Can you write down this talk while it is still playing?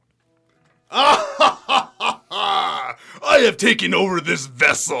have taken over this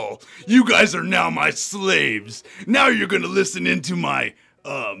vessel. You guys are now my slaves. Now you're gonna listen into my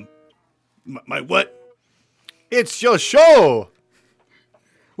what? It's your show.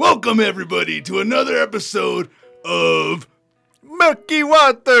 Welcome everybody to another episode of Murky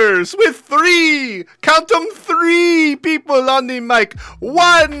Waters with count them, 3 people on the mic.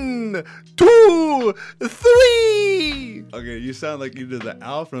 1, 2, 3. Okay, you sound like you did the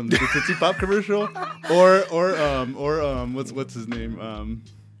Al from the Tootsie Pop commercial, or what's his name?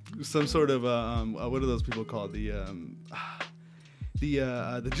 Some sort of what are those people called? The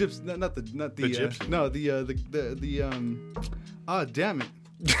gyps, not the gypsy. No, the damn it.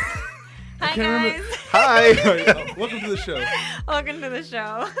 Hi, guys. Hi. Welcome to the show. Welcome to the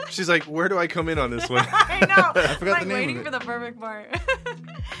show. She's like, where do I come in on this one? I know. I forgot the name waiting of it. for the perfect part.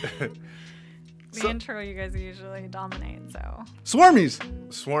 The intro you guys usually dominate, so. Swarmies.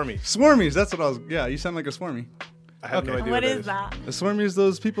 Swarmy. That's what I was. Yeah, you sound like a swarmy. I have no Okay. idea What what is that? A swarmy is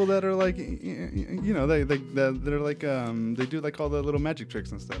those people that are like, you know, they're like, they do like all the little magic tricks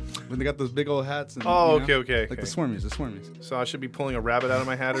and stuff. When they got those big old hats. And, Oh, you know, okay. Like the swarmies. So I should be pulling a rabbit out of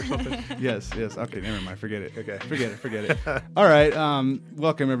my hat or something? Yes. Okay, never mind. Forget it. Okay. Forget it. All right.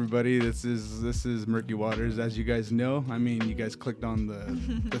 Welcome everybody. This is Murky Waters. As you guys know, I mean, you guys clicked on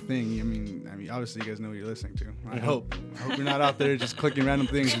the thing. I mean, obviously you guys know what you're listening to. I hope you're not out there just clicking random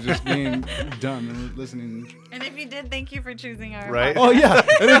things or just being dumb and listening. And if you did, thank you for choosing our Right? podcast. Oh yeah.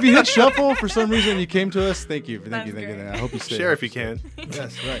 And if you hit shuffle for some reason you came to us, thank you. That's Thank you. great. I hope you stay. Share if you can.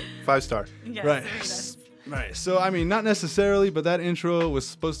 Yes, right. 5-star. Yes, Right. read us. Right. So I mean, not necessarily, but that intro was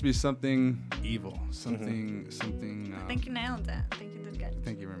supposed to be something evil, something. I think you nailed it. I think you did good.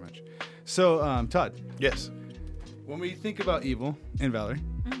 Thank you very much. So, Todd, Yes. when we think about evil, and Valerie,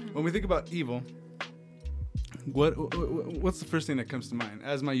 when we think about evil, what's the first thing that comes to mind?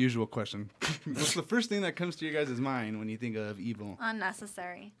 As my usual question, what's the first thing that comes to your guys' mind when you think of evil?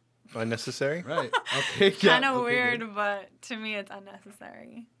 Unnecessary. Unnecessary? Right. Okay. Yeah. Kind of okay, weird, good. but to me it's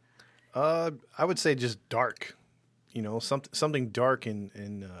unnecessary. I would say just dark. You know, something dark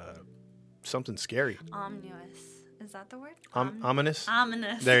and something scary. Ominous. Is that the word? Ominous?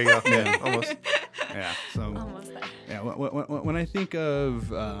 Ominous. There you go. Yeah, almost. Yeah. So. Almost there. Yeah. When I think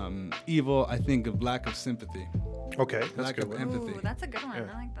of evil, I think of lack of sympathy. Okay, that's a Lack good of one. empathy. Ooh, that's a good one.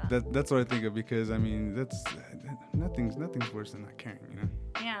 Yeah. I like that. That's what I think of because I mean that's nothing's worse than not caring, you know.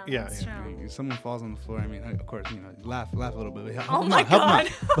 Yeah, That's yeah. I true. mean, if someone falls on the floor, I mean, of course, you know, laugh a little bit. Help Oh them my out, help 'em God.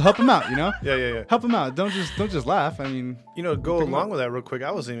 out. But help them out, you know. Yeah. Help them out. Don't just laugh. I mean, You know, go Pick 'em along up. with that real quick.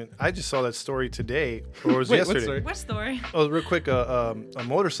 I just saw that story today, or it was Wait, what yesterday. story? What story? Oh, real quick, a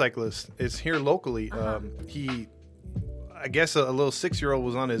motorcyclist is here locally. Uh-huh. I guess a little 6-year-old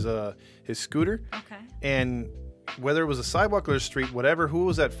was on his scooter, Okay. and whether it was a sidewalk or a street, whatever, who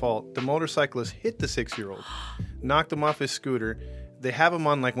was at fault, the motorcyclist hit the 6-year-old, knocked him off his scooter. They have him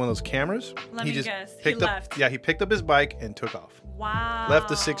on like one of those cameras. Let me guess. He Picked up, left. Yeah, he picked up his bike and took off. Wow. Left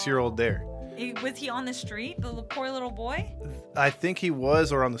the 6-year-old there. Was he on the street, the poor little boy? I think he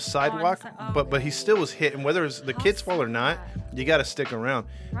was, or on the sidewalk, oh, but okay. he still was hit. And whether it's the How kid's fault or not, sad. you got to stick around.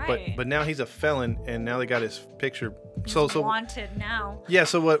 Right. But now he's a felon, and now they got his picture. He's So wanted now. yeah.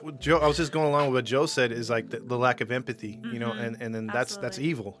 So what Joe? I was just going along with what Joe said is like the lack of empathy, you know, and then that's Absolutely.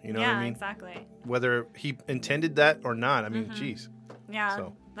 evil. You know yeah, what I mean? exactly. Whether he intended that or not, I mean, geez. Yeah,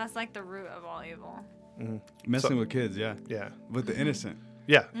 So. that's like the root of all evil. messing with kids, yeah, Yeah. with the innocent,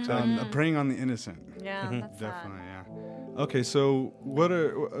 Yeah. preying on the innocent. Yeah, that's Definitely, sad. yeah. Okay, so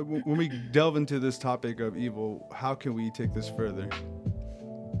when we delve into this topic of evil, how can we take this further?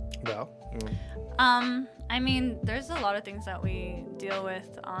 Well. I mean, there's a lot of things that we deal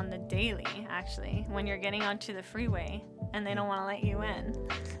with on the daily, actually, when you're getting onto the freeway and they don't want to let you in.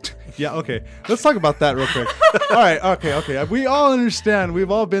 Yeah, okay. Let's talk about that real quick. All right, okay. We all understand.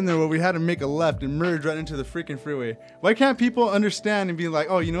 We've all been there where we had to make a left and merge right into the freaking freeway. Why can't people understand and be like,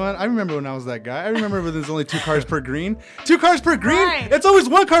 oh, you know what? I remember when I was that guy. I remember when there's only 2 cars per green. 2 cars per green? Right. It's always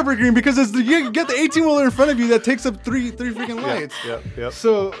 1 car per green because you get the 18-wheeler in front of you that takes up three freaking lights. Yep.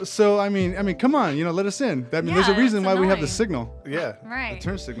 So I mean, come on, you know, let us in. I mean, there's a Yeah, reason it's why we have the annoying. signal, Yeah. Right. the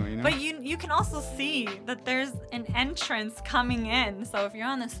turn signal, you know. But you can also see that there's an entrance coming in. So if you're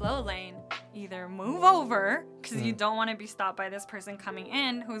on the slow lane, either move over because you don't want to be stopped by this person coming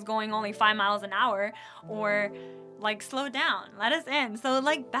in who's going only 5 miles an hour, or like slow down, let us in. So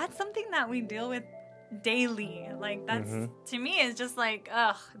like that's something that we deal with daily. Like that's to me is just like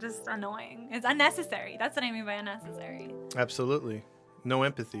just annoying. It's unnecessary. That's what I mean by unnecessary. Absolutely. No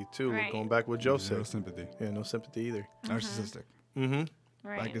empathy too. Right. Going back what Joe No said. sympathy. Yeah. No sympathy either. Narcissistic. Mm-hmm. I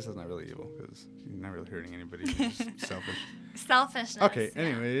Right. guess that's not really evil because you're not really hurting anybody. You're just selfish. Selfishness. Okay. yeah.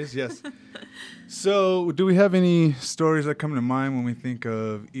 Anyways, yes. So, do we have any stories that come to mind when we think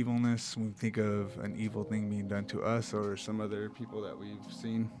of evilness? When we think of an evil thing being done to us, or some other people that we've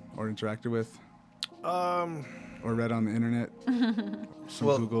seen or interacted with, or read on the internet, some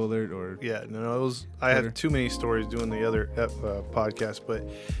Well, Google alert, or Yeah, no, it was. I Twitter. have too many stories doing the other podcast,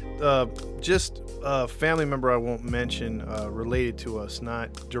 but just a family member I won't mention related to us,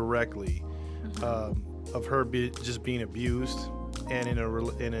 not directly, of her just being abused,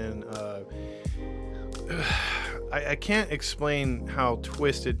 and I can't explain how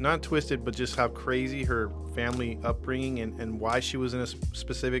not twisted, but just how crazy her family upbringing and why she was in a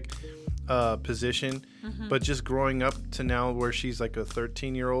specific position, but just growing up to now where she's like a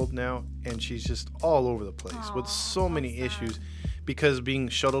 13-year-old now, and she's just all over the place with so many issues because being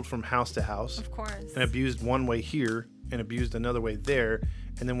shuttled from house to house, Of course. and abused one way here and abused another way there,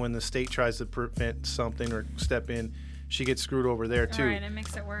 and then when the state tries to prevent something or step in, she gets screwed over there too. Right, it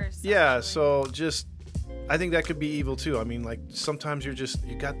makes it worse. Yeah, actually. so just I think that could be evil too. I mean, like sometimes you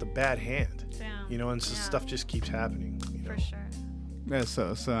got the bad hand, Yeah. and so stuff just keeps happening. For sure. yeah.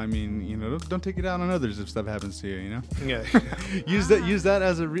 So I mean, don't take it out on others if stuff happens to you. Yeah. use that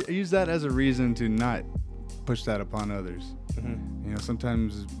as a reason to not push that upon others.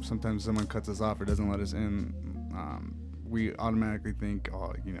 Sometimes someone cuts us off or doesn't let us in. We automatically think,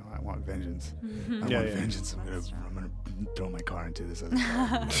 oh, I want vengeance. I want vengeance. I'm gonna throw my car into this other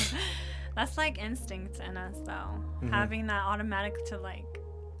car. That's like instinct in us, though. Having that automatic to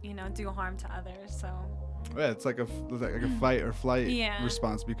do harm to others. So. Yeah, it's like a fight or flight Yeah.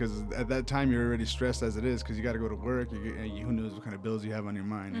 response, because at that time you're already stressed as it is, because you got to go to work. Who knows what kind of bills you have on your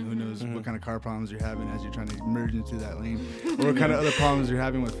mind? Who knows what kind of car problems you're having as you're trying to merge into that lane, or what kind of other problems you're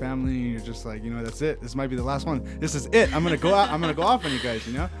having with family. And you're just like, that's it. This might be the last one. This is it. I'm gonna go out. I'm gonna go off on you guys.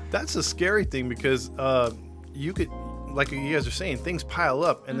 That's a scary thing because you could, like you guys are saying, things pile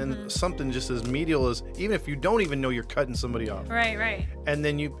up, and then something just as medial as, even if you don't even know you're cutting somebody off, Right. and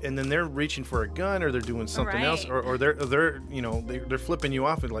then they're reaching for a gun, or they're doing something else, Right. or they're flipping you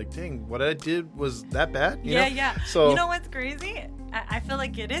off and like, dang, what I did was that bad. You know? Yeah. So you know what's crazy? I feel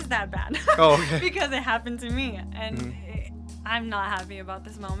like it is that bad. Oh, okay. Because it happened to me, and I'm not happy about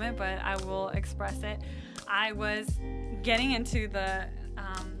this moment, but I will express it. I was getting into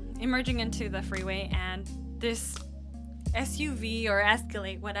emerging into the freeway, and this SUV or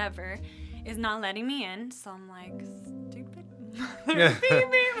Escalade, whatever, is not letting me in. So I'm like, stupid. Beep, beep.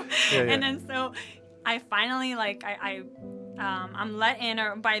 Yeah. And then so I finally I'm let in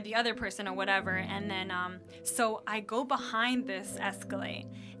or by the other person or whatever, and then so I go behind this Escalade,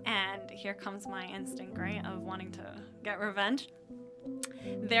 and here comes my instinct, right, of wanting to get revenge.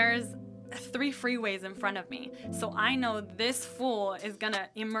 There's 3 freeways in front of me, so I know this fool is gonna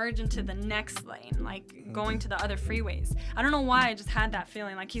emerge into the next lane, like going to the other freeways. I don't know why, I just had that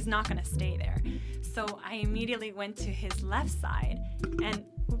feeling like he's not gonna stay there. So I immediately went to his left side and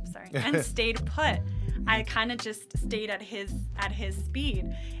stayed put. I kind of just stayed at his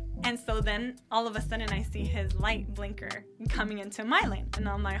speed. And so then all of a sudden I see his light blinker coming into my lane, and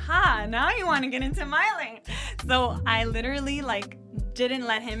I'm like, now you want to get into my lane. So I literally didn't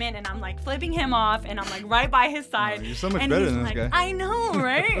let him in, and I'm like flipping him off, and I'm like right by his side. Oh, you're so much and better he's than this like, guy. I know,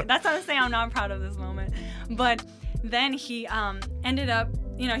 right? That's what I'm saying. I'm not proud of this moment. But then he ended up,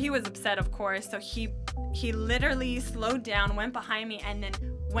 he was upset, of course. So he literally slowed down, went behind me, and then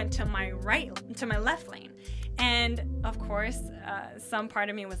went to my left lane. And of course, some part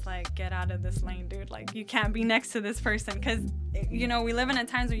of me was like, get out of this lane, dude. Like, you can't be next to this person, because, we live in a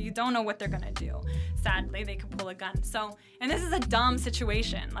times where you don't know what they're going to do. Sadly, they could pull a gun. So, and this is a dumb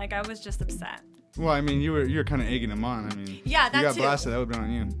situation. Like, I was just upset. Well, I mean, you were kind of egging him on. I mean, Yeah, you that got too. blasted. That would have been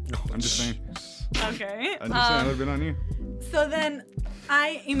on you. I'm just saying. Okay. I'm just saying, that would have been on you. So then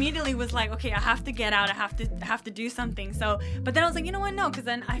I immediately was like, okay, I have to get out. I have to do something. So, but then I was like, you know what? No, because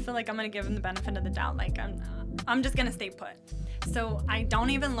then I feel like I'm going to give him the benefit of the doubt. Like, I'm just going to stay put. So I don't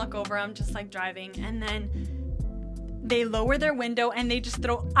even look over. I'm just like driving. And then they lower their window and they just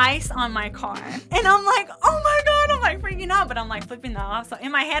throw ice on my car. And I'm like, oh my God, I'm like freaking out, but I'm like flipping that off. So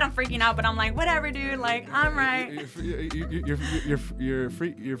in my head, I'm freaking out, but I'm like, whatever, dude. Like, I'm right.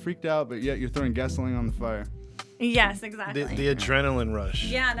 You're freaked out, but yet you're throwing gasoline on the fire. Yes, exactly. the adrenaline rush.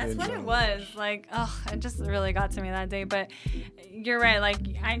 Yeah, that's what it was. Like, it just really got to me that day. But you're right. Like,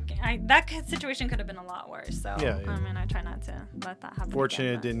 that situation could have been a lot worse. So, Yeah. I mean, I try not to let that happen. Fortunate it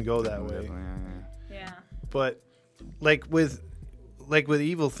again, didn't go that way. Definitely, yeah. Yeah. But like with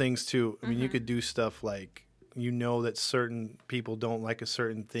evil things too, I mean, you could do stuff like you know that certain people don't like a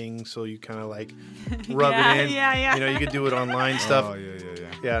certain thing, so you kind of like rub Yeah, it in. yeah. You know, you could do it online stuff. Oh, yeah.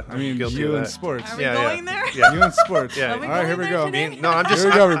 Yeah, I mean, guilty you of in that. sports. Are we Yeah, going yeah. there? Yeah. You in sports. Yeah. Are we All right, here we going go. there today? No, I'm just. Here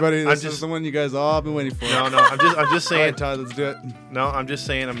we go, I'm- everybody. I'm This just- is the one you guys all been waiting for. No, I'm just All saying. right, Todd, let's do it. No, I'm just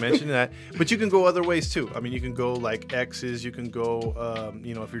saying. I'm mentioning that, but you can go other ways too. I mean, you can go like exes. You can go,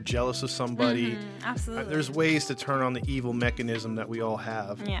 you know, if you're jealous of somebody. Absolutely. There's ways to turn on the evil mechanism that we all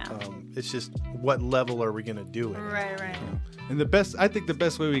have. Yeah. It's just what level are we gonna do it? Right. And I think the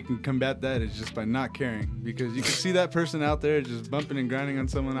best way we can combat that is just by not caring, because you can see that person out there just bumping and grinding on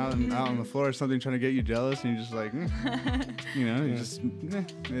someone out on the floor or something, trying to get you jealous, and you're just like, you know, you just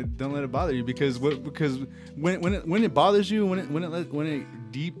don't let it bother you, because when it bothers you, when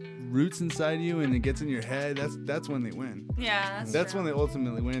it deep roots inside you and it gets in your head, that's when they win. Yeah, That's true. when they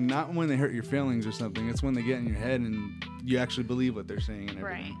ultimately win, not when they hurt your feelings or something. It's when they get in your head and you actually believe what they're saying and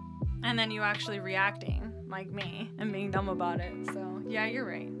everything. Right. And then you actually reacting like me and being dumb about it. So yeah, you're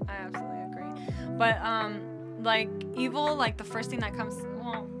right. I absolutely agree. But like evil, like the first thing that comes,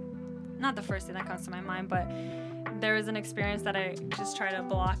 well, not the first thing that comes to my mind, but there was an experience that I just try to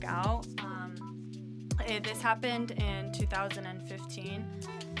block out. This happened in 2015,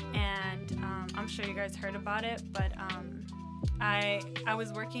 and I'm sure you guys heard about it, but I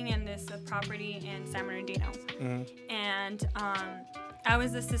was working in this property in San Bernardino, and I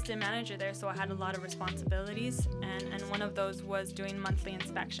was assistant manager there, so I had a lot of responsibilities, and one of those was doing monthly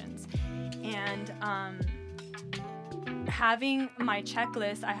inspections. And having my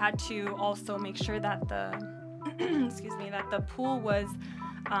checklist, I had to also make sure that the pool was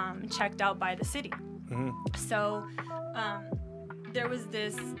checked out by the city. So there was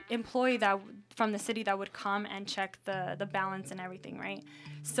this employee from the city that would come and check the balance and everything, right?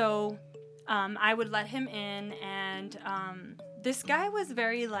 So I would let him in, and this guy was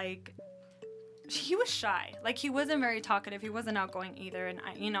very he was shy. Like, he wasn't very talkative. He wasn't outgoing either, and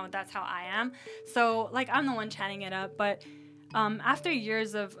that's how I am. So I'm the one chatting it up. But after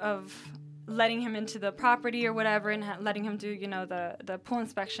years of letting him into the property or whatever, and letting him do the pool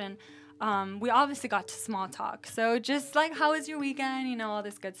inspection, we obviously got to small talk. So just how was your weekend? All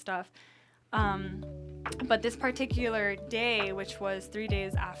this good stuff. But this particular day, which was 3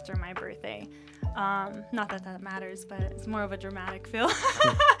 days after my birthday, not that matters, but it's more of a dramatic feel.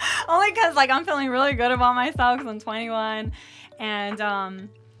 Only because I'm feeling really good about myself because I'm 21. And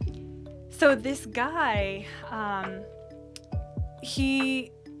so this guy,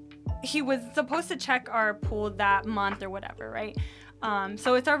 he was supposed to check our pool that month or whatever, right?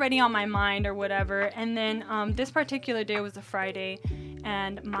 So it's already on my mind or whatever. And then this particular day was a Friday,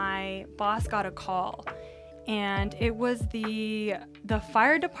 and my boss got a call. And it was the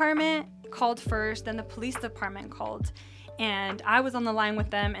fire department called first, then the police department called. And I was on the line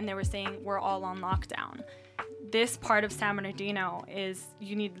with them, and they were saying we're all on lockdown. This part of San Bernardino is,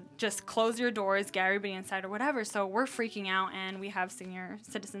 you need to just close your doors, get everybody inside or whatever. So we're freaking out, and we have senior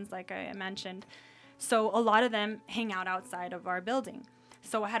citizens, like I mentioned. So a lot of them hang out outside of our building.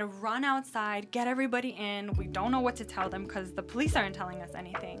 So I had to run outside, get everybody in. We don't know what to tell them because the police aren't telling us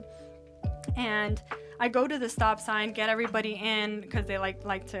anything. And I go to the stop sign, get everybody in because they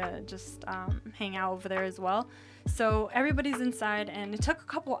like to just hang out over there as well. So everybody's inside, and it took a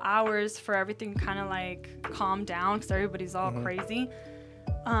couple hours for everything kind of calm down because everybody's all crazy.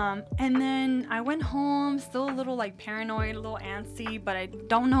 And then I went home, still a little paranoid, a little antsy, but I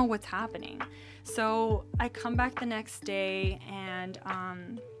don't know what's happening. So I come back the next day, and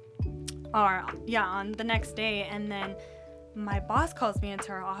on the next day, and then my boss calls me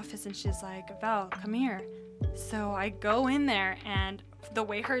into her office, and she's like, "Val, come here." So I go in there, and the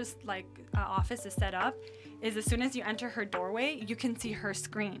way her office is set up is, as soon as you enter her doorway, you can see her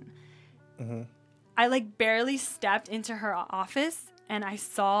screen. I barely stepped into her office, and I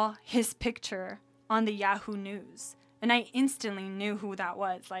saw his picture on the Yahoo News, and I instantly knew who that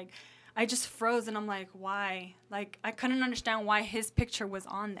was. I just froze, and I'm like, why? I couldn't understand why his picture was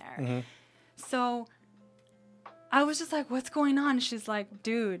on there. So I was just like, what's going on? She's like,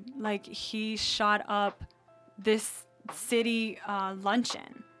 dude, he shot up this city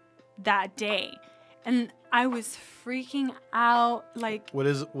luncheon that day. And I was freaking out.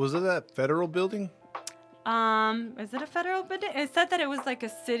 Was it that federal building? Is it a federal building? It said that it was a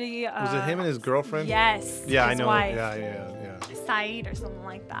city. Was it him and his girlfriend? Yes. Yeah, his I know. Wife, Yeah. Saeed or something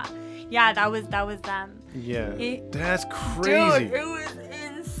like that. Yeah, that was them. Yeah. That's Dude, crazy. it was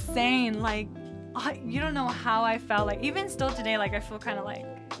insane. You don't know how I felt. Even still today, I feel kind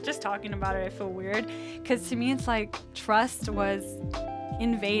of just talking about it, I feel weird. Because to me, it's trust was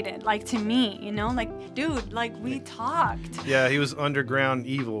invaded, like to me, you know, like, dude, like we talked. Yeah, he was underground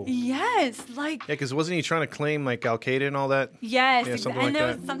evil. Yes, like. Yeah, because wasn't he trying to claim like Al Qaeda and all that? Yes, Yeah, something and like there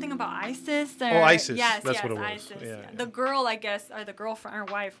that. was something about ISIS. Or, ISIS. Yes, That's yes, what it was. ISIS. Yeah, Yeah. yeah. The girl, I guess, or the girlfriend or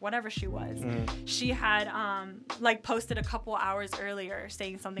wife, whatever she was, she had like posted a couple hours earlier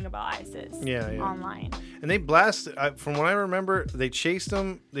saying something about ISIS. Yeah, yeah. Online. And they blasted. From what I remember, they chased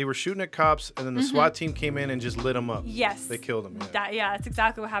them. They were shooting at cops, and then the SWAT team came in and just lit them up. Yes. They killed them. Yeah. That's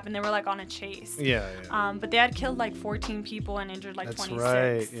exactly what happened. They were like on a chase. Yeah, yeah. But they had killed like 14 people and injured like That's 26.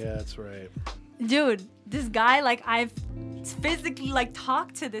 right. Yeah, that's right. Dude, this guy, like, I've physically like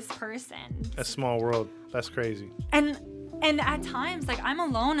talked to this person. A small world. That's crazy. And at times, like, I'm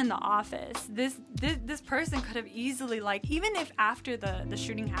alone in the office. This person could have easily, like, even if after the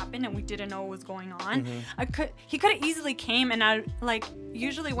shooting happened and we didn't know what was going on, he could have easily came, and I, like,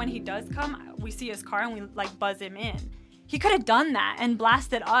 usually when he does come, we see his car and we like buzz him in. He could have done that and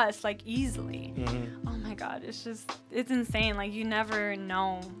blasted us like easily. Oh my God, it's insane. Like, you never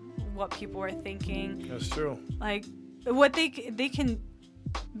know what people are thinking. That's true. Like, what they can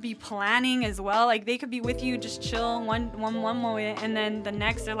be planning as well. Like, they could be with you just chill one moment, and then the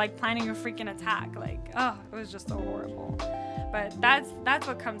next they're like planning a freaking attack. Like, oh, it was just so horrible. But that's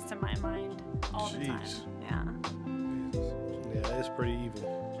what comes to my mind all the time. Yeah. Yeah, it's pretty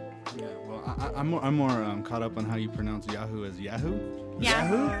evil. Yeah, well, I'm more caught up on how you pronounce Yahoo as Yahoo.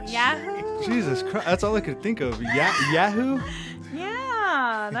 Yahoo. Jesus Christ, that's all I could think of. Yahoo.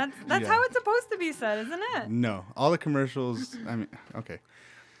 Yeah, that's Yeah. how it's supposed to be said, isn't it? No, all the commercials. I mean, okay.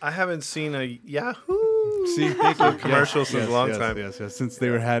 I haven't seen a Yahoo See, thank you. commercial since a long time. Yes, since they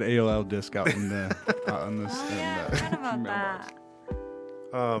had AOL disc out in the on this. Oh yeah, I forgot about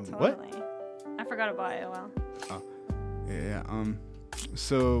that. What? Totally. I forgot about AOL. Yeah.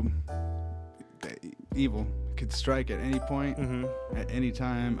 So, evil could strike at any point, at any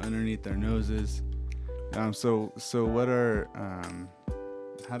time, underneath their noses. So what are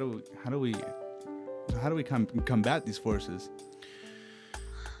how do we combat these forces?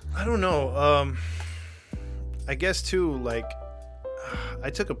 I don't know. I guess too, like, I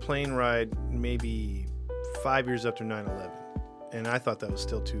took a plane ride maybe 5 years after 9/11, and I thought that was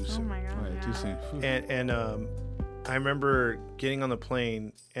still too soon. Oh my God. Oh, yeah, yeah. too soon. Whew. And I remember getting on the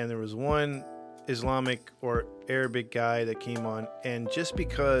plane, and there was one Islamic or Arabic guy that came on, and just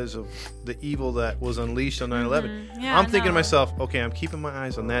because of the evil that was unleashed on 9/11, Yeah, I'm thinking to no. myself, okay, I'm keeping my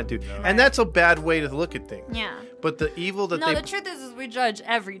eyes on that dude. Right. And that's a bad way to look at things. Yeah. But the evil that No, they... the truth is we judge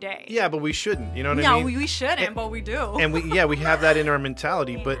every day. Yeah, but we shouldn't. You know what I No, mean? we shouldn't, And- but we do. And we have that in our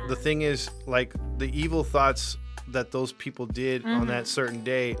mentality. But Yeah. the thing is, like, the evil thoughts that those people did on that certain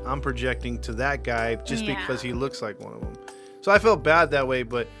day, I'm projecting to that guy just Yeah. because he looks like one of them. So I felt bad that way,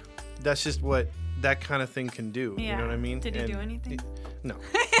 but that's just what that kind of thing can do. Yeah. You know what I mean? Did you And do anything? No.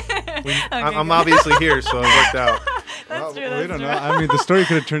 Okay, I'm good. obviously here, so it worked out. That's true. we That's don't true. know. I mean, the story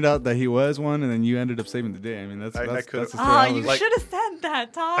could have turned out that he was one, and then you ended up saving the day. I mean, that's I that's could've- the story. Oh, I you was like- should have said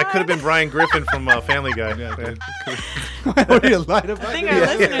that, Todd. I could have been Brian Griffin from Family Guy. Yeah, Yeah. Why would you lied about I think it? our Yeah.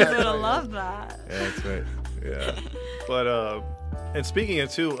 listeners would have loved that. Yeah, that's right. Yeah. But and speaking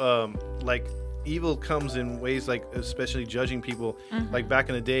of too, like, evil comes in ways like, especially judging people. Like back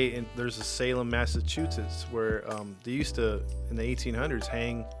in the day, there's a Salem, Massachusetts, where they used to, in the 1800s,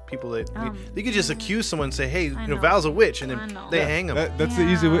 hang people that they could just accuse someone and say, hey, you know, know. Val's a witch, and I then know. they hang them. That's the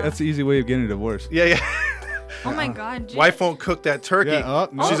easy way. Yeah. That's the easy way of getting a divorce. Yeah, yeah. Oh my God. Jim. Wife won't cook that turkey. Yeah, oh,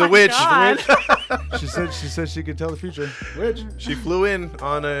 no. She's Oh a my witch. God. She said she could tell the future. Which She flew in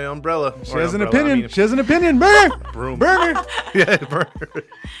on an umbrella. she has an opinion. She has an opinion. Burn her. Broom. Burn her. Yeah, burn her.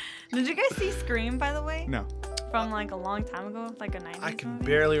 Did you guys see Scream, by the way? No. From like a long time ago, like a 90s I can movie?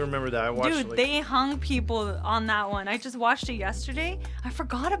 barely remember that. I watched Dude, like, they hung people on that one. I just watched it yesterday. I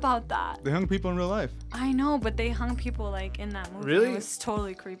forgot about that. They hung people in real life. I know, but they hung people like in that movie. Really? It was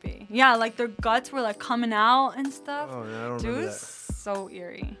totally creepy. Yeah, like their guts were like coming out and stuff. Oh, yeah, I don't Dude, remember it that. was so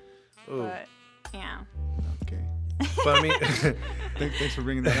eerie. Ooh. But yeah. Okay. But I mean, Thanks for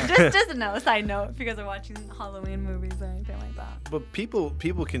bringing that up. just a side note, if you guys are watching Halloween movies or anything like that. but people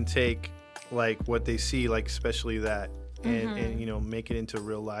can take like what they see, like especially that, and you know, make it into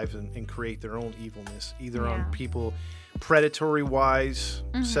real lives and create their own evilness, either Yeah. on people predatory wise,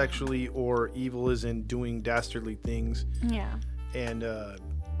 sexually, or evil is in doing dastardly things. Yeah. And a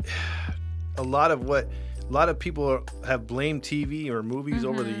lot of people have blamed TV or movies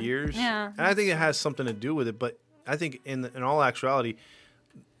over the years. Yeah, And I think it has something to do with it, but I think in all actuality,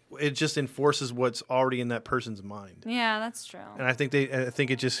 it just enforces what's already in that person's mind. Yeah, that's true. And I think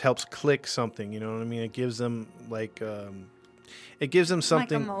it just helps click something, you know what I mean? It gives them like it gives them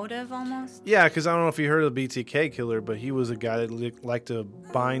something. Like a motive almost. Yeah, because I don't know if you heard of the BTK killer, but he was a guy that liked to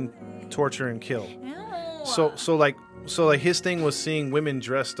bind, torture, and kill. Ew. So like his thing was seeing women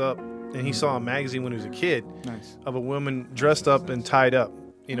dressed up, and he saw a magazine when he was a kid Nice. of a woman dressed up and tied up,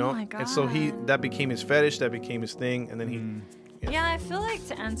 you know. Oh my And so God. that became his fetish, that became his thing, and then he. Yeah, I feel like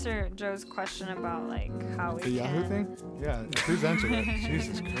to answer Joe's question about like how we The Yahoo can, thing? Yeah, please answer that.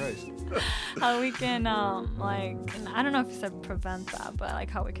 Jesus Christ. how we can like, and I don't know if you said prevent that, but like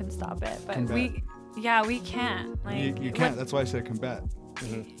how we can stop it. But Combat. we can't. Like You can't. That's why I said combat.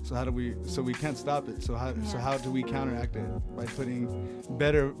 So how do we? So we can't stop it. So how do we counteract it? By putting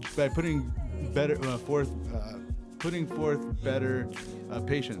forth better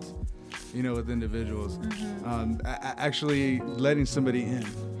patience, you know, with individuals. Actually letting somebody in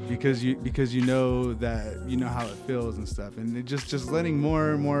because you know that you know how it feels and stuff, and it just letting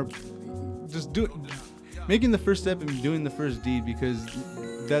more and more, just making the first step and doing the first deed, because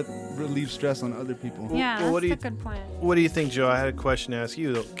that relieves stress on other people. Yeah, Well, what that's do a good point. What do you think, Joe? I had a question to ask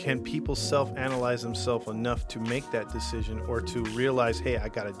you, though. Can people self-analyze themselves enough to make that decision, or to realize, hey, I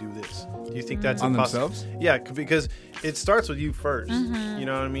got to do this? Do you think that's On impossible? themselves? Yeah, because it starts with you first. Mm-hmm. You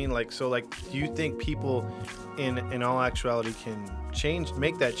know what I mean? Like, so, like, do you think people, in all actuality, can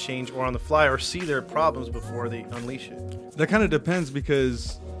make that change, or on the fly, or see their problems before they unleash it? That kind of depends,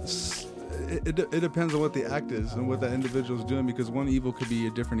 because it depends on what the act is and what that individual is doing, because one evil could be a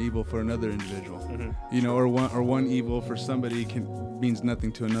different evil for another individual. You know, or one evil for somebody means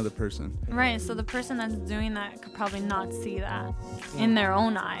nothing to another person. Right. So the person that's doing that could probably not see that in their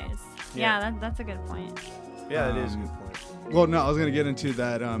own eyes. Yeah, that's a good point. Yeah, it is a good point. Well, no, I was gonna get into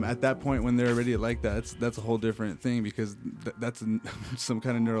that. At that point, when they're already like that, that's a whole different thing, because that's some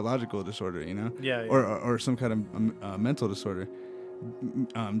kind of neurological disorder, you know, Yeah. or some kind of mental disorder.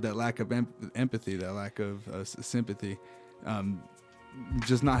 That lack of empathy, that lack of sympathy,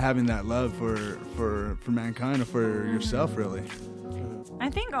 just not having that love for mankind or for yourself, really. I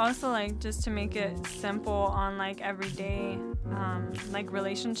think also, like, just to make it simple on like everyday like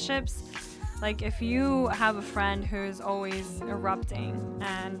relationships, like if you have a friend who's always erupting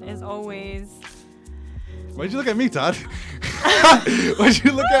and is always Why'd you look at me, Todd? Why'd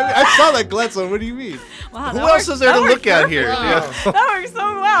you look at me? I saw that glance on. What do you mean? wow, Who else is there to look at here? Yeah. That works so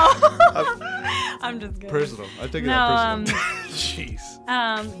well. I'm just kidding. Personal. I take it No, that personal.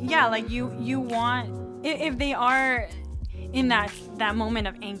 Jeez. yeah, like you want, if they are in that moment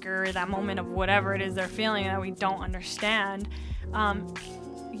of anger, that moment of whatever it is they're feeling that we don't understand,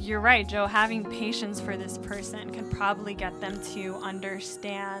 you're right, Joe, having patience for this person could probably get them to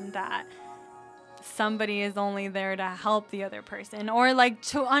understand that somebody is only there to help the other person, or like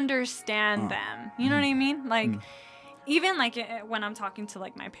to understand them. You know what I mean? Like even like when I'm talking to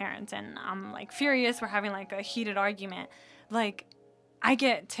like my parents and I'm like furious, we're having like a heated argument, like I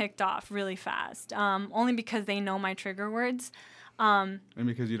get ticked off really fast, only because they know my trigger words. And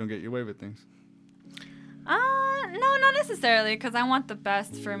because you don't get your way with things. No, not necessarily, because I want the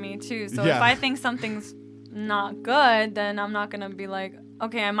best for me too. So Yeah. if I think something's not good, then I'm not gonna be like,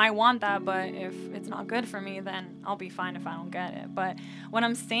 okay, I might want that, but if it's not good for me, then I'll be fine if I don't get it. But what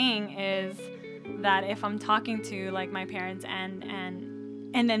I'm saying is that if I'm talking to like my parents and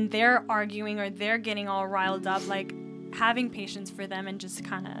then they're arguing or they're getting all riled up, like having patience for them and just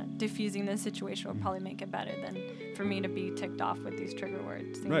kind of diffusing the situation will probably make it better than for me to be ticked off with these trigger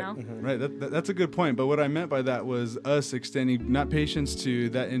words, you know? Right. That's a good point. But what I meant by that was us extending not patience to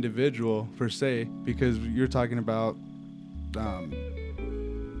that individual per se, because you're talking about,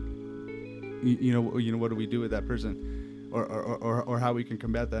 you know, what do we do with that person, or how we can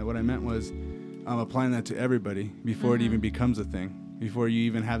combat that. What I meant was applying that to everybody before it even becomes a thing, before you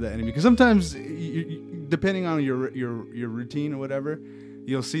even have that enemy. Because sometimes, depending on your routine or whatever,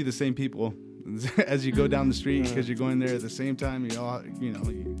 you'll see the same people as you go down the street, because you're going there at the same time. You all,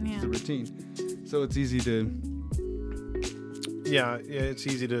 it's a routine, so it's easy to. Yeah, it's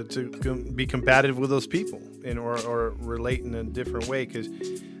easy to be combative with those people or relate in a different way, because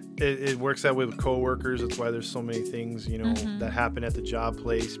it works that way with coworkers. That's why there's so many things, that happen at the job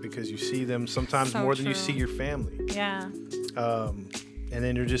place, because you see them sometimes more than you see your family. Yeah. And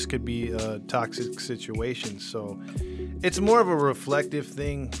then there just could be toxic situations. So it's more of a reflective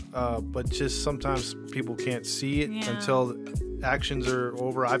thing, but just sometimes people can't see it until actions are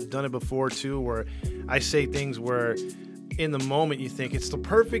over. I've done it before too, where I say things where in the moment you think it's the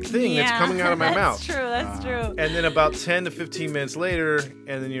perfect thing that's coming out of my mouth. That's true. And then about 10 to 15 minutes later,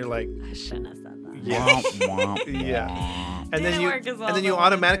 and then you're like, I shouldn't have said that. yeah. And then Didn't you work as well and then as you I wanted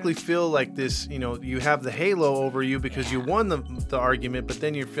automatically to. feel like this, you have the halo over you because you won the argument, but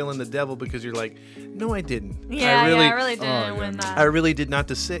then you're feeling the devil because you're like, no, I didn't. Yeah, I really, I really didn't yeah, win no. that. I really did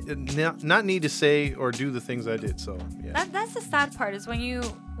not not need to say or do the things I did. So yeah. That's the sad part is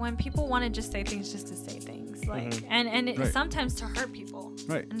when people want to just say things just to say things, like and it, Right. sometimes to hurt people.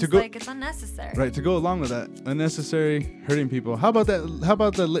 Right. And To it's go- like it's unnecessary. Right, to go along with that, unnecessary hurting people. How about that? How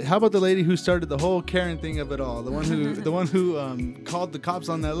about the lady who started the whole Karen thing of it all? The one who called the cops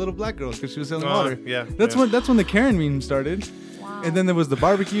on that little black girl because she was selling water. Yeah, That's yeah. when the Karen meme started. Wow. And then there was the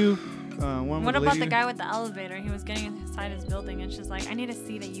barbecue. One What with about the lady- guy with the elevator? He was getting inside his building, and she's like, "I need to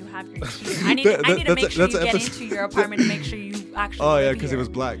see that you have your keys. I need That- to that's make a- sure you that's an get episode- into your apartment to make sure you actually." Oh yeah, live because it here." was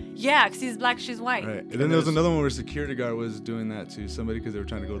black. Yeah, because he's black, she's white. Right. And then there was another one where a security guard was doing that to somebody because they were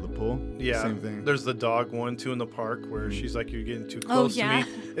trying to go to the pool. Yeah, Same thing. There's the dog one too in the park where she's like, "You're getting too Oh, close yeah. to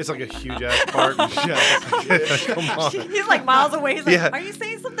me." It's like a huge ass park. Yeah, it's like, come on. He's like miles away. He's like, Yeah. "Are you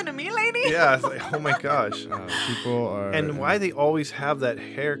saying something to me, lady?" Yeah, it's like, oh my gosh. People are. And why they always have that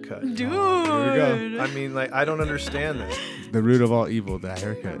haircut? Dude. Here we go. I mean, like, I don't understand that, The root of all evil, the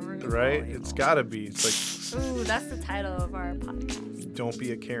haircut. right? It's gotta be. It's like, Ooh, that's the title of our podcast. don't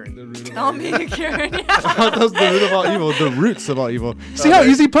be a Karen. The root of Don't be a Karen. That's the root of all evil. The roots of all evil. See how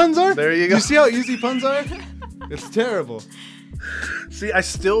easy puns are? There you go. You see how easy puns are? It's terrible. See, I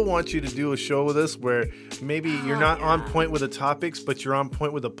still want you to do a show with us where maybe you're not on yeah. point with the topics, but you're on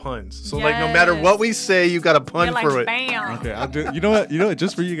point with the puns. So, like, no matter what Yes. we say, you got a pun You're like, for it. bam. Okay, I'll do. You know what?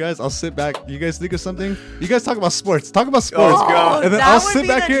 Just for you guys, I'll sit back. You guys think of something. You guys talk about sports. Talk about sports. Let's go. And then That I'll would sit be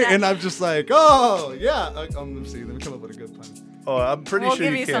back the here next- and I'm just like, oh yeah. Let me see. Let me come up with a good pun. Oh, I'm pretty We'll sure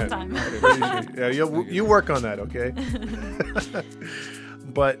give you you can. some time. I'm pretty sure. Yeah, you work on that, okay?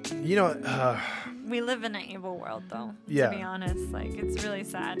 But We live in an evil world, though. Yeah. To be honest, like it's really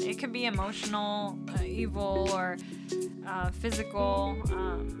sad. It could be emotional, evil, or physical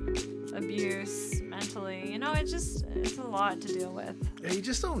abuse, mentally. You know, it's a lot to deal with. yeah, you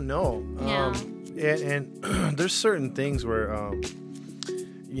just don't know. Yeah. And there's certain things where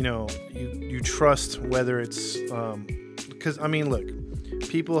you trust whether it's because I mean, look,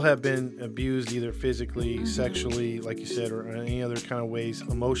 people have been abused either physically, sexually, like you said, or any other kind of ways,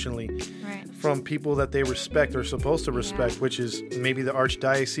 emotionally, Right. from people that they respect or supposed to respect, which is maybe the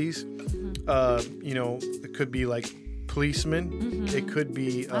archdiocese. It could be like policemen. It could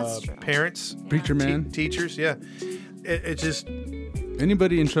be That's true. parents, Preacher man. teachers. Yeah, it just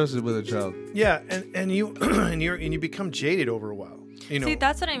Anybody entrusted with a child. yeah, and you and you become jaded over a while. You know, See,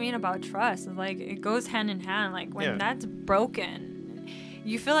 that's what I mean about trust. It's like it goes hand in hand. Like when Yeah. that's broken,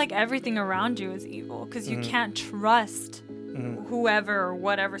 you feel like everything around you is evil because you can't trust whoever or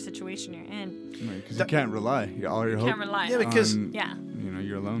whatever situation you're in. Because you can't rely. All your You hope. can't rely. yeah, on because Yeah.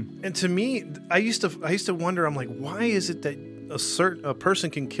 You're alone. and to me, I used to wonder. I'm like, why is it that a person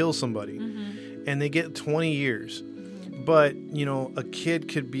can kill somebody and they get 20 years, but a kid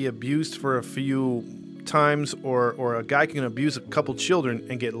could be abused for a few times, or a guy can abuse a couple children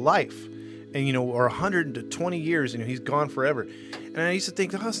and get life, and or 120 years, he's gone forever. And I used to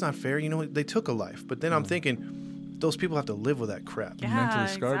think, oh, that's not fair. They took a life, but then I'm thinking, those people have to live with that crap. Yeah, mentally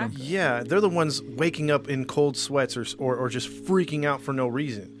scarred 'em. exactly. Yeah, they're the ones waking up in cold sweats or just freaking out for no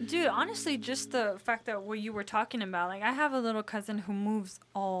reason. Dude, honestly, just the fact that what you were talking about, like I have a little cousin who moves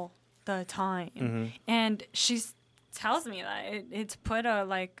all the time, and she tells me that it's put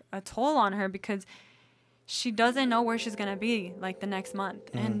a toll on her because she doesn't know where she's gonna be like the next month.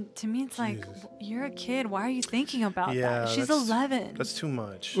 And to me, it's like, you're a kid. Why are you thinking about Yeah, that? She's that's- 11. That's too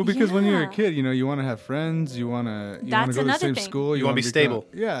much. Well, because when you're a Yeah. kid, you want to have friends. You want to go That's to the another same thing. school. You wanna be become- stable.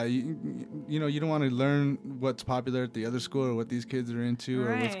 Yeah, you don't want to learn what's popular at the other school or what these kids are into or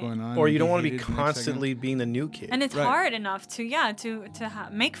what's Right. going on. Or and you don't want to be hated the next second. constantly being the new kid. And it's Right. hard enough to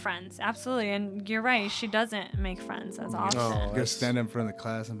make friends. Absolutely. And you're right. She doesn't make friends as often. Oh, Go that's- stand up in front of the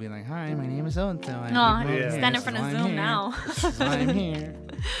class and be like, "Hi, my name is so and so. No, Yeah. stand in front of Zoom now. I'm here."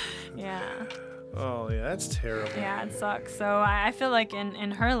 Yeah. Oh yeah, that's terrible. Yeah, it sucks. So I feel like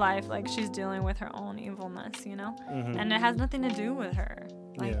in her life, like she's dealing with her own evilness, and it has nothing to do with her.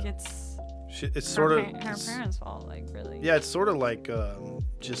 Like Yeah. it's It's sort of her parents' fault. Like really. yeah, it's sort of like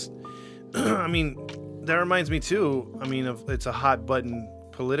just. I mean, that reminds me too. I mean, it's a hot button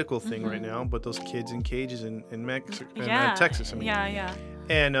political thing right now, but those kids in cages in Mexico, Yeah. Texas. I mean, Yeah.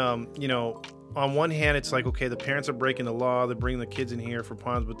 and on one hand, it's like, okay, the parents are breaking the law. They're bringing the kids in here for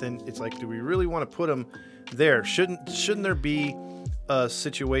ponds. But then it's like, do we really want to put them there? Shouldn't there be a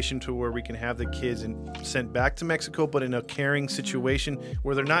situation to where we can have the kids and sent back to Mexico, but in a caring situation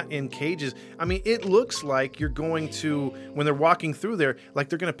where they're not in cages. I mean, it looks like you're going to, when they're walking through there, like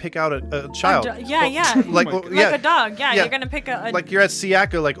they're going to pick out a child. Yeah. Like, Oh my yeah, Like a dog. Yeah, you're going to pick a like you're at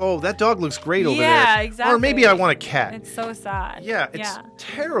Siaka, like, oh, that dog looks great over there. Yeah, exactly. Or maybe I want a cat. It's so sad. Yeah, it's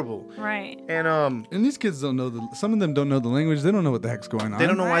terrible. Right. And And these kids don't know some of them don't know the language. They don't know what the heck's going on. they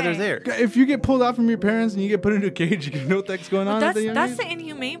don't know why they're Right. there. If you get pulled out from your parents and you get put into a cage, you can know what the heck's going on. at the young That's age? the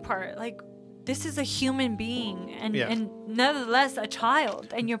inhumane part. Like, this is a human being and Yeah. nevertheless a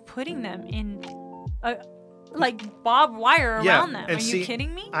child, and you're putting them in a like barbed wire around them. and Are see, you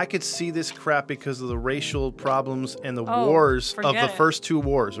kidding me? I could see this crap because of the racial problems and the Oh, wars of forget the it. first 2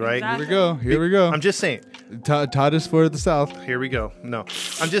 wars, right? Exactly. Here we go. I'm just saying. Todd is for the South. Here we go. No,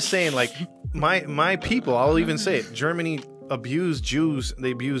 I'm just saying, like, my people, I'll even say it. Germany abused Jews.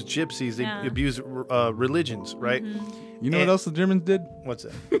 They abused gypsies. They Yeah. abused religions, right? You know what else the Germans did? What's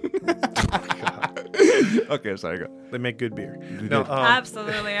that? Okay, sorry, go. They make good beer. They No, did.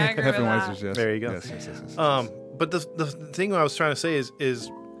 Absolutely, I agree with that. Hefeweiser's, yes. There you go. Yes. But the thing I was trying to say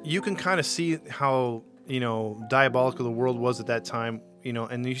is you can kind of see how, you know, diabolical the world was at that time, you know,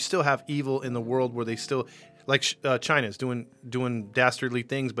 and you still have evil in the world where they still, like China's doing dastardly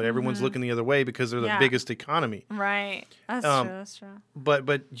things, but everyone's looking the other way because they're the Yeah. biggest economy. Right. That's Um, true. That's true.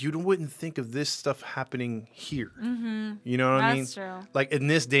 But you wouldn't think of this stuff happening here. You know what I mean? That's true. Like in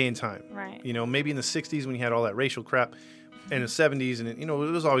this day and time. Right. You know, maybe in the 60s when you had all that racial crap, in the 70s, and you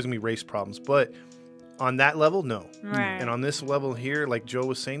know, there's always gonna be race problems. But on that level, no. Right. And on this level here, like Joe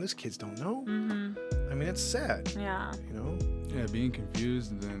was saying, these kids don't know. I mean, it's sad. Yeah. You know. Yeah, being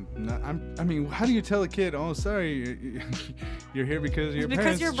confused and then I mean, how do you tell a kid, "Oh, sorry, you're here because your because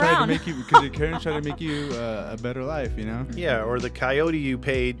parents you're tried to brown." make you because your parents tried to make you a better life," you know? Yeah, or the coyote you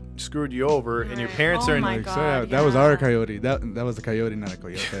paid screwed you over, and your Right. parents Oh are in. my Like, God, sorry, that was yeah. our coyote. That was a coyote, not a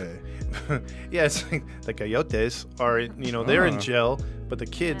coyote. Yeah, it's like the coyotes are, you know, they're in Oh. jail, but the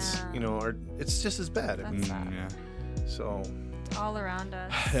kids, Yeah. you know, are. It's just as bad. I mean, That's sad. Yeah. so All around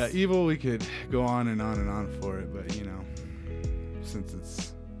us. Yeah, evil. We could go on and on and on for it, but you know, since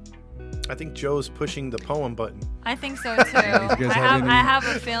it's I think Joe's pushing the poem button. I think so too. guys have any- I have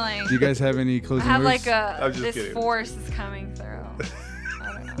a feeling. do you guys have any I closing have words? like I'm just this kidding. force is coming through.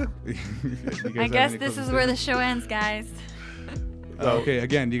 I don't know. You guys I have guess any this closing is where the statements? show ends, guys. Okay,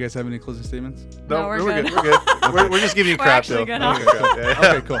 again, do you guys have any closing statements? No, we're good. We're good. We're just giving you We're crap, actually though. good, huh? Okay, okay.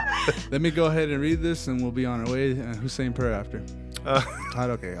 Okay, cool. Let me go ahead and read this, and we'll be on our way. Who's saying prayer after? Todd.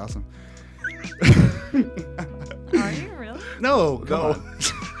 Okay, awesome. Are you really? No, come No. on.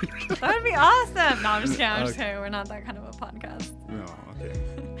 That would be awesome. No, I'm just kidding. I'm just Okay. kidding. We're not that kind of a podcast. No, okay.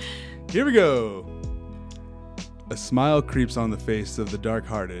 Here we go. A smile creeps on the face of the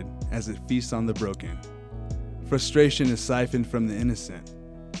dark-hearted as it feasts on the broken. Frustration is siphoned from the innocent.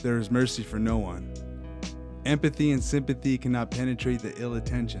 There is mercy for no one. Empathy and sympathy cannot penetrate the ill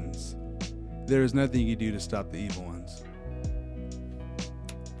intentions. There is nothing you can do to stop the evil ones.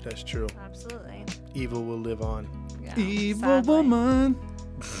 That's true. Absolutely. Evil will live on. Yeah, Evil sadly. woman.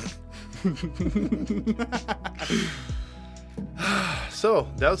 So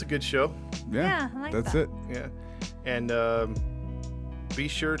that was a good show. Yeah, I like that's that. it. Yeah, and be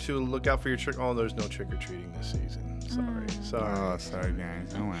sure to look out for your trick. Oh, there's no trick or treating this season. Sorry. Oh, sorry,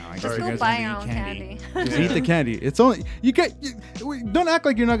 guys. Oh, well. I guess Just you go guys buy don't your eat own candy. Just eat the candy. It's only don't act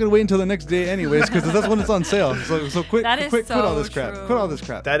like you're not gonna wait until the next day, anyways, because that's when it's on sale. So quit, That is quit all this so crap. true. Quit all this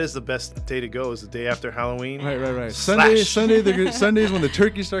crap. That is the best day to go. Is the day after Halloween. Right. Slash. Sundays when the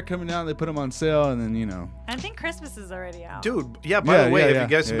turkeys start coming out, they put them on sale, and then I think Christmas is already out. Dude, yeah. By the way, if yeah, you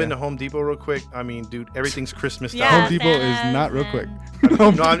guys have yeah. been to Home Depot real quick, I mean, dude, everything's Christmas Yeah. Home out. Depot Santa's is not real quick. and-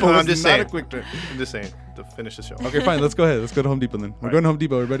 Home No, I'm Depot is just not saying. a quick trip. I'm just saying to finish the show. Okay, fine. Let's go ahead. Let's go to Home Depot then. We're Right. going to Home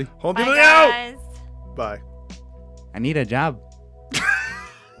Depot, everybody. Home Bye, Depot now. guys. Bye. I need a job.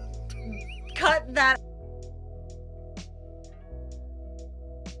 Cut that.